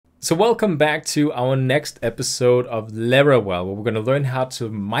So welcome back to our next episode of Laravel, where we're going to learn how to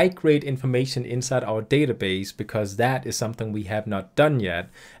migrate information inside our database, because that is something we have not done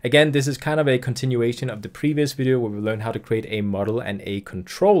yet. Again, this is kind of a continuation of the previous video where we learned how to create a model and a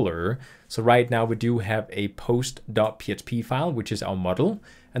controller. So right now we do have a post.php file, which is our model.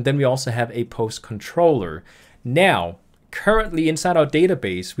 And then we also have a post controller. Now, currently inside our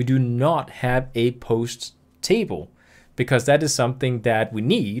database, we do not have a post table, because that is something that we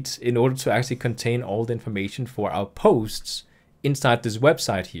need in order to actually contain all the information for our posts inside this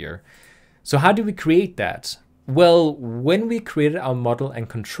website here. So how do we create that? Well, when we created our model and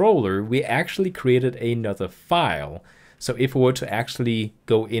controller, we actually created another file. So if we were to actually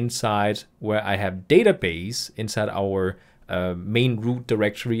go inside where I have database, inside our main root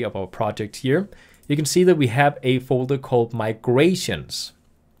directory of our project here, you can see that we have a folder called migrations.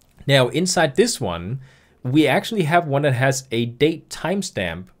 Now inside this one, we actually have one that has a date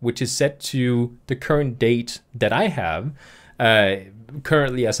timestamp, which is set to the current date that I have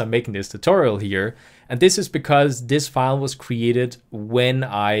currently as I'm making this tutorial here. And this is because this file was created when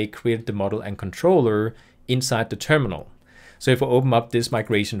I created the model and controller inside the terminal. So if we open up this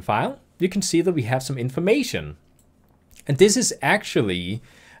migration file, you can see that we have some information. And this is actually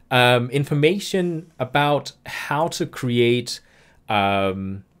information about how to create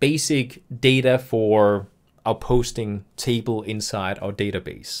basic data for our posting table inside our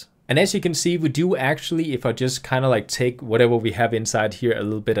database. And as you can see, we do actually, if I just kind of like take whatever we have inside here a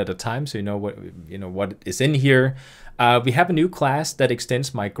little bit at a time, so you know what is in here, we have a new class that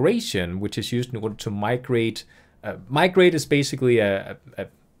extends migration, which is used in order to migrate. Migrate is basically I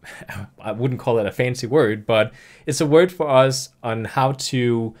wouldn't call it a fancy word, but it's a word for us on how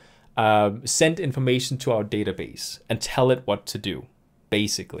to send information to our database and tell it what to do,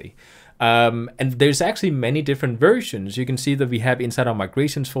 basically. And there's actually many different versions. You can see that we have inside our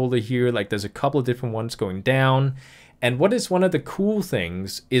migrations folder here, like there's a couple of different ones going down. And what is one of the cool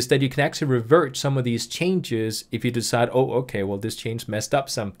things is that you can actually revert some of these changes if you decide, oh, okay, well, this change messed up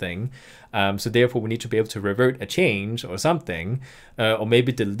something. So therefore we need to be able to revert a change or something, or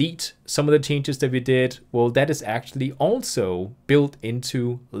maybe delete some of the changes that we did. Well, that is actually also built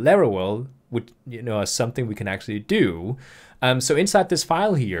into Laravel, which, is something we can actually do. So inside this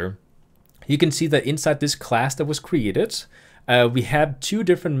file here, you can see that inside this class that was created, we have two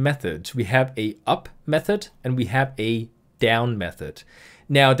different methods. We have a up method and we have a down method.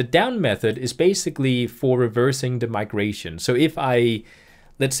 Now the down method is basically for reversing the migration. So if I,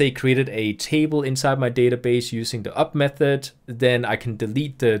 let's say, created a table inside my database using the up method, then I can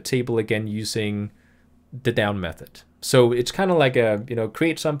delete the table again using the down method. So it's kind of like a,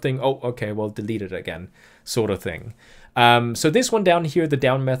 create something, oh, okay, well, delete it again, sort of thing. So this one down here, the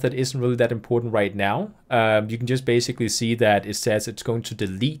down method, isn't really that important right now. You can just basically see that it says it's going to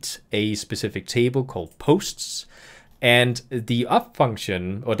delete a specific table called posts. And the up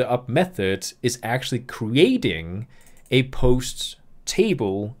function, or the up method, is actually creating a posts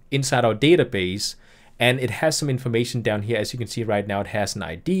table inside our database. And it has some information down here. As you can see right now, it has an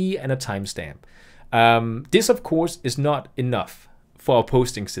ID and a timestamp. This, of course, is not enough for our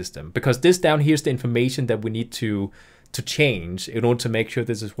posting system, because this down here is the information that we need to change in order to make sure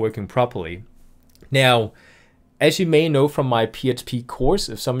this is working properly. Now, as you may know from my PHP course,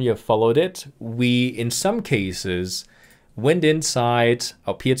 if some of you have followed it, we, in some cases, went inside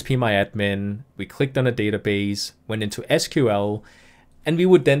our PHP-MyAdmin, we clicked on a database, went into SQL, and we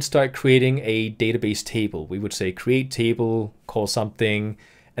would then start creating a database table. We would say create table, call something,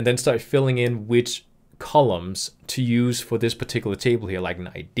 and then start filling in which columns to use for this particular table here, like an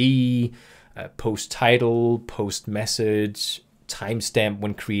ID, post title, post message, timestamp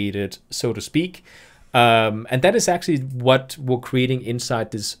when created, so to speak. And that is actually what we're creating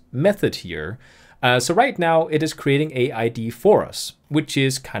inside this method here. So right now it is creating a ID for us, which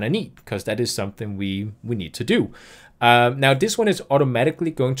is kind of neat, because that is something we need to do. Now this one is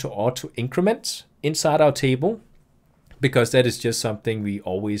automatically going to auto increment inside our table, because that is just something we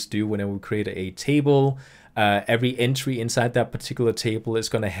always do whenever we create a table. Every entry inside that particular table is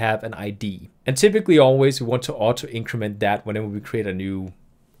going to have an ID. And typically always we want to auto increment that whenever we create a new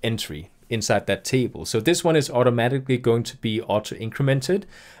entry inside that table. So this one is automatically going to be auto incremented.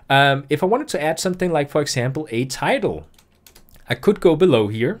 If I wanted to add something like, for example, a title, I could go below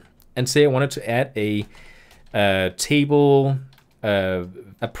here and say I wanted to add a table,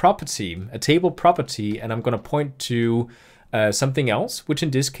 a property, a table property, and I'm going to point to something else, which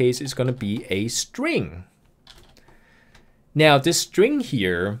in this case is going to be a string. Now this string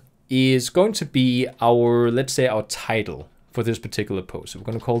here is going to be our, let's say, our title for this particular post. So we're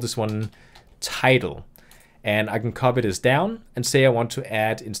going to call this one title. And I can copy this down and say I want to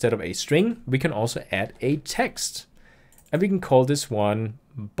add, instead of a string, we can also add a text. And we can call this one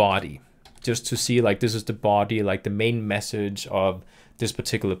body, just to see like this is the body, like the main message of this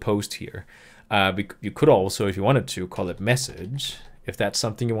particular post here. You could also, if you wanted to, call it message, if that's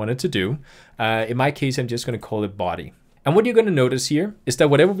something you wanted to do. In my case, I'm just going to call it body. And what you're going to notice here is that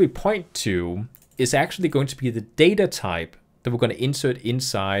whatever we point to is actually going to be the data type that we're going to insert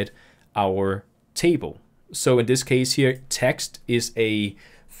inside our table. So in this case here, text is a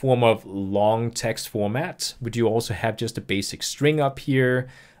form of long text format. Would you also have just a basic string up here?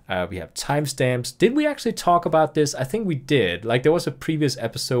 We have timestamps. Did we actually talk about this? I think we did. Like there was a previous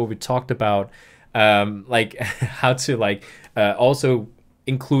episode we talked about like how to like also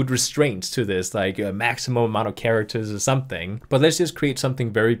include restraints to this, like a maximum amount of characters or something. But let's just create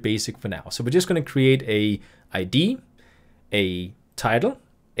something very basic for now. So we're just going to create a ID, a title,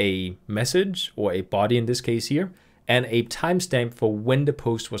 a message, or a body in this case here, and a timestamp for when the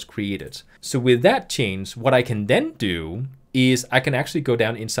post was created. So with that change, what I can then do is I can actually go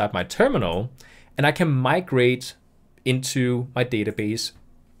down inside my terminal and I can migrate into my database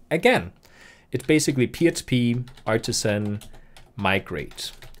again. It's basically PHP Artisan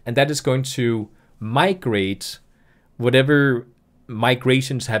migrate. And that is going to migrate whatever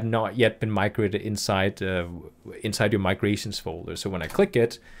migrations have not yet been migrated inside your migrations folder. So when I click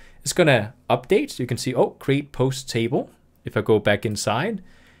it, it's going to update. You can see, oh, create post table. If I go back inside,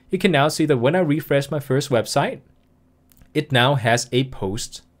 you can now see that when I refresh my first website, it now has a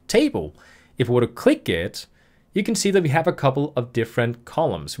post table. If I were to click it, you can see that we have a couple of different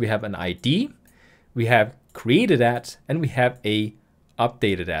columns. We have an ID, we have created at, and we have a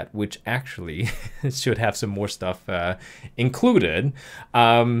updated at, which actually should have some more stuff included.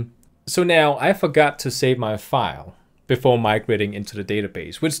 So now I forgot to save my file before migrating into the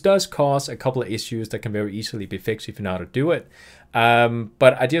database, which does cause a couple of issues that can very easily be fixed if you know how to do it.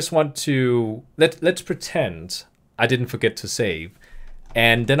 But I just want to, let's pretend I didn't forget to save.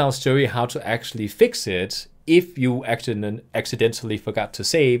 And then I'll show you how to actually fix it if you accidentally forgot to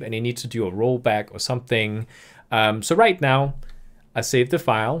save and you need to do a rollback or something. So right now, I saved the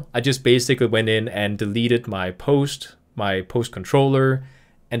file. I just basically went in and deleted my post controller,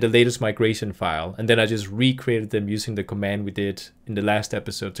 and the latest migration file. And then I just recreated them using the command we did in the last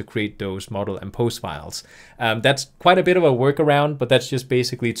episode to create those model and post files. That's quite a bit of a workaround, but that's just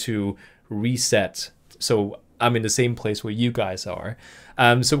basically to reset. So I'm in the same place where you guys are.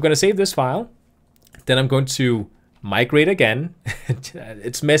 So we're going to save this file. Then I'm going to migrate again.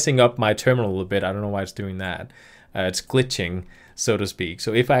 It's messing up my terminal a little bit. I don't know why it's doing that. It's glitching, so to speak.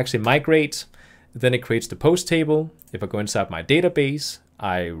 So if I actually migrate, then it creates the post table. If I go inside my database,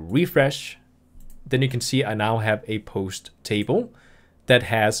 I refresh, then you can see I now have a post table that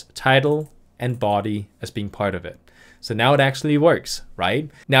has title and body as being part of it. So now it actually works, right?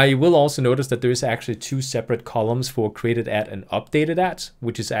 Now you will also notice that there is actually two separate columns for created at and updated at,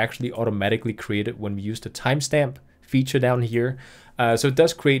 which is actually automatically created when we use the timestamp feature down here. So it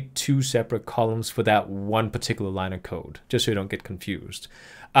does create two separate columns for that one particular line of code, just so you don't get confused.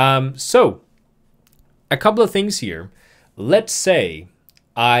 So a couple of things here. Let's say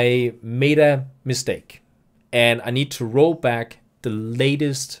I made a mistake and I need to roll back the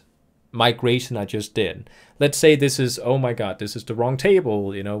latest migration I just did. Let's say this is, oh my God, this is the wrong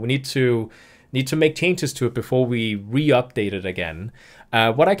table. You know, we need to make changes to it before we re-update it again.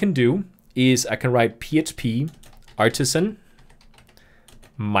 What I can do is I can write PHP Artisan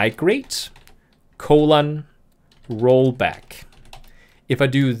migrate rollback. If I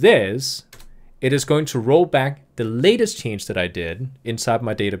do this, it is going to roll back the latest change that I did inside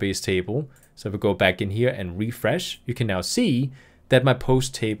my database table. So if I go back in here and refresh, you can now see that my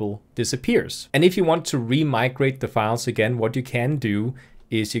post table disappears. And if you want to re-migrate the files again, what you can do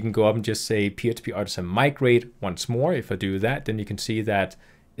is you can go up and just say PHP Artisan migrate once more. If I do that, then you can see that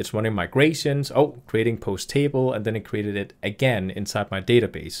it's running migrations, creating post table, and then it created it again inside my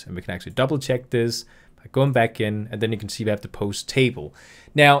database. And we can actually double check this by going back in, and then you can see we have the post table.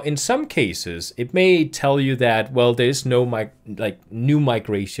 Now, in some cases, it may tell you that, well, there's no new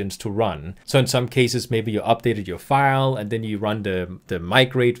migrations to run. So in some cases, maybe you updated your file and then you run the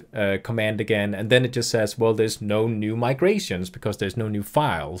migrate command again, and then it just says, well, there's no new migrations because there's no new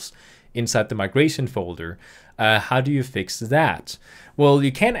files inside the migration folder. How do you fix that? Well,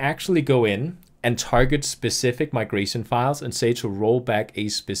 you can actually go in and target specific migration files and say to roll back a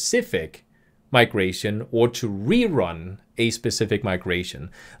specific migration or to rerun a specific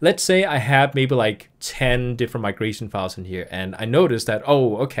migration. Let's say I have maybe like 10 different migration files in here, and I noticed that,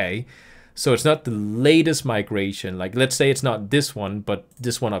 oh, okay, so it's not the latest migration. Like, let's say it's not this one, but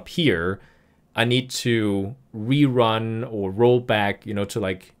this one up here. I need to rerun or roll back, you know, to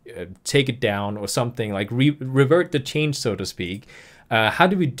like take it down or something, like revert the change, so to speak. How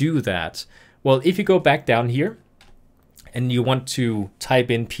do we do that? Well, if you go back down here and you want to type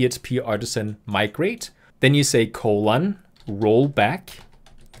in PHP Artisan migrate, then you say colon rollback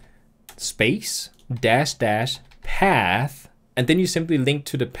space dash dash path, and then you simply link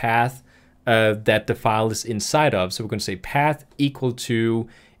to the path that the file is inside of. So we're going to say path equal to,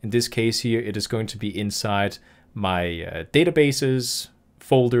 in this case here, it is going to be inside my databases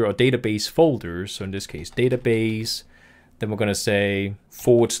folder or database folder. So in this case, database. Then we're going to say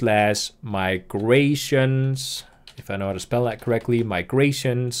 / migrations, if I know how to spell that correctly,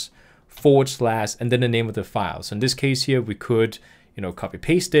 migrations / and then the name of the file. So in this case here, we could, you know, copy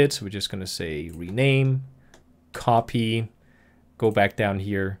paste it. So we're just going to say rename, copy, go back down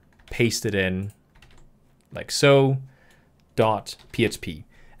here, paste it in like so, .php.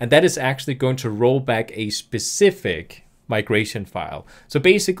 And that is actually going to roll back a specific migration file. So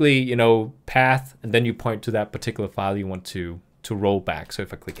basically, you know, path, and then you point to that particular file you want to roll back. So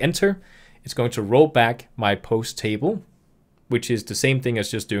if I click enter, it's going to roll back my post table, which is the same thing as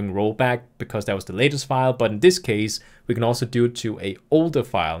just doing rollback because that was the latest file. But in this case, we can also do it to a older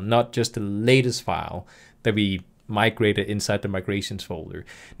file, not just the latest file that we migrated inside the migrations folder.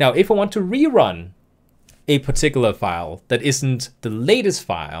 Now, if I want to rerun a particular file that isn't the latest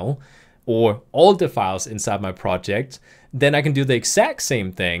file or all the files inside my project, then I can do the exact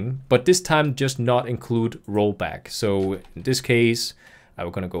same thing, but this time just not include rollback. So in this case, we're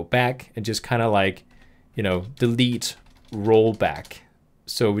going to go back and just kind of like, you know, delete rollback.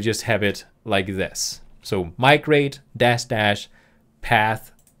 So we just have it like this. So migrate dash dash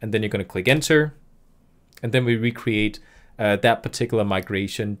path, and then you're going to click enter. And then we recreate that particular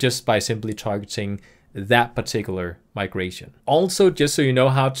migration just by simply targeting that particular migration. Also, just so you know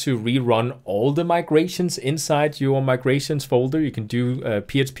how to rerun all the migrations inside your migrations folder, you can do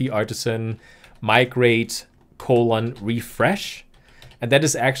PHP Artisan migrate : refresh. And that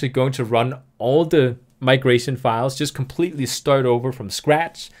is actually going to run all the migration files, just completely start over from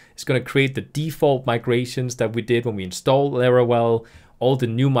scratch. It's going to create the default migrations that we did when we installed Laravel, all the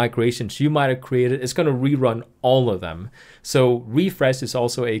new migrations you might have created. It's going to rerun all of them. So refresh is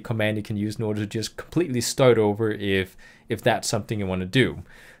also a command you can use in order to just completely start over if that's something you want to do.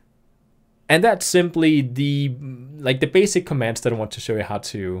 And that's simply the basic commands that I want to show you how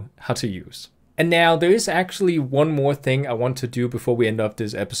to use. And now there is actually one more thing I want to do before we end up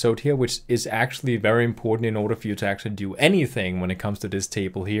this episode here, which is actually very important in order for you to actually do anything when it comes to this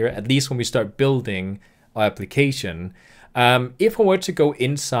table here, at least when we start building our application. If I were to go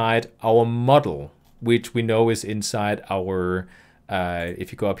inside our model, which we know is inside our,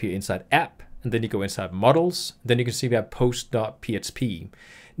 if you go up here inside app, and then you go inside models, then you can see we have post.php.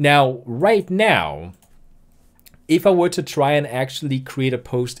 Now, right now, if I were to try and actually create a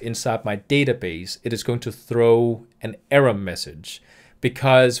post inside my database, it is going to throw an error message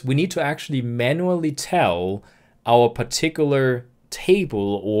because we need to actually manually tell our particular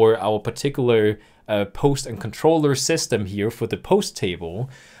table or our particular post and controller system here for the post table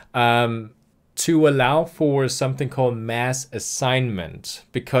to allow for something called mass assignment.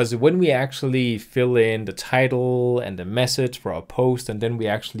 Because when we actually fill in the title and the message for our post, and then we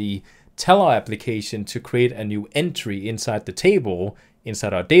actually tell our application to create a new entry inside the table,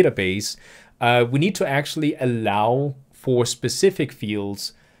 inside our database, we need to actually allow for specific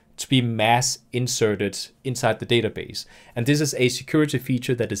fields to be mass inserted inside the database. And this is a security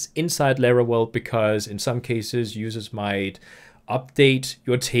feature that is inside Laravel because in some cases users might update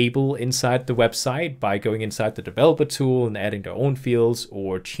your table inside the website by going inside the developer tool and adding their own fields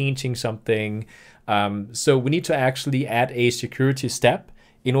or changing something. So we need to actually add a security step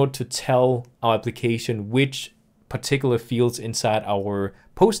in order to tell our application which particular fields inside our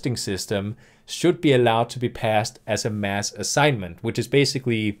posting system should be allowed to be passed as a mass assignment, which is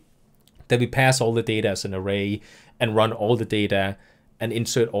basically that we pass all the data as an array and run all the data and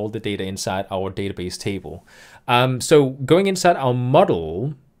insert all the data inside our database table. So going inside our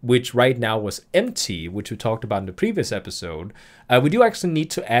model, which right now was empty, which we talked about in the previous episode, we do actually need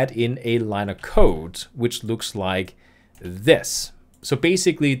to add in a line of code, which looks like this. So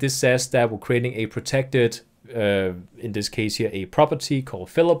basically this says that we're creating a protected, in this case here, a property called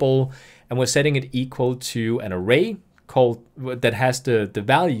fillable, and we're setting it equal to an array called that has the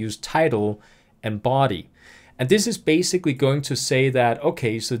values title and body. And this is basically going to say that,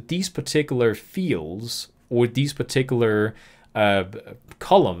 okay, so these particular fields or these particular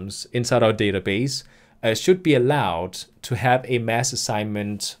columns inside our database should be allowed to have a mass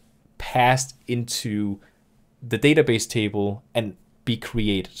assignment passed into the database table and be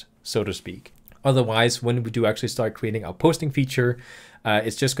created, so to speak. Otherwise, when we do actually start creating our posting feature,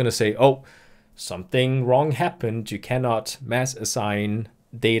 it's just going to say, oh, something wrong happened. You cannot mass assign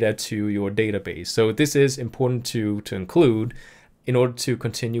data to your database. So this is important to include in order to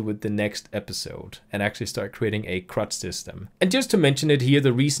continue with the next episode and actually start creating a CRUD system. And just to mention it here,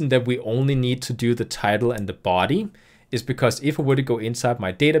 the reason that we only need to do the title and the body is because if I were to go inside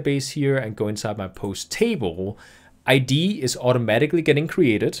my database here and go inside my post table, ID is automatically getting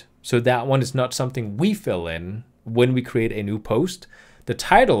created. So that one is not something we fill in when we create a new post. The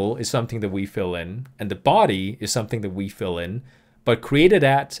title is something that we fill in, and the body is something that we fill in. But created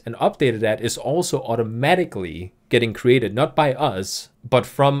at and updated at is also automatically getting created, not by us, but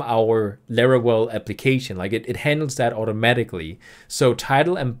from our Laravel application. Like it handles that automatically. So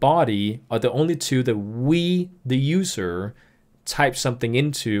title and body are the only two that we, the user, type something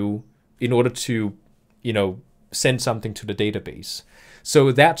into in order to, send something to the database.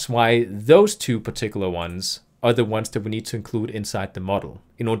 So that's why those two particular ones are the ones that we need to include inside the model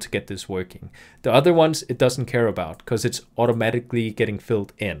in order to get this working. The other ones, it doesn't care about because it's automatically getting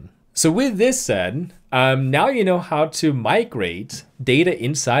filled in. So with this said, now you know how to migrate data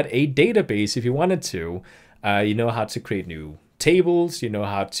inside a database if you wanted to. You know how to create new tables, you know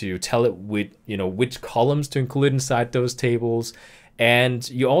how to tell it which columns to include inside those tables. And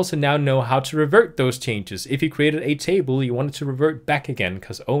you also now know how to revert those changes. If you created a table, you wanted to revert back again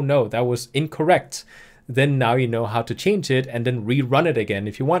because, oh no, that was incorrect. Then now you know how to change it and then rerun it again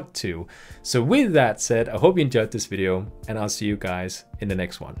if you want to. So with that said, I hope you enjoyed this video and I'll see you guys in the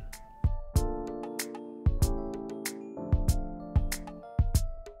next one.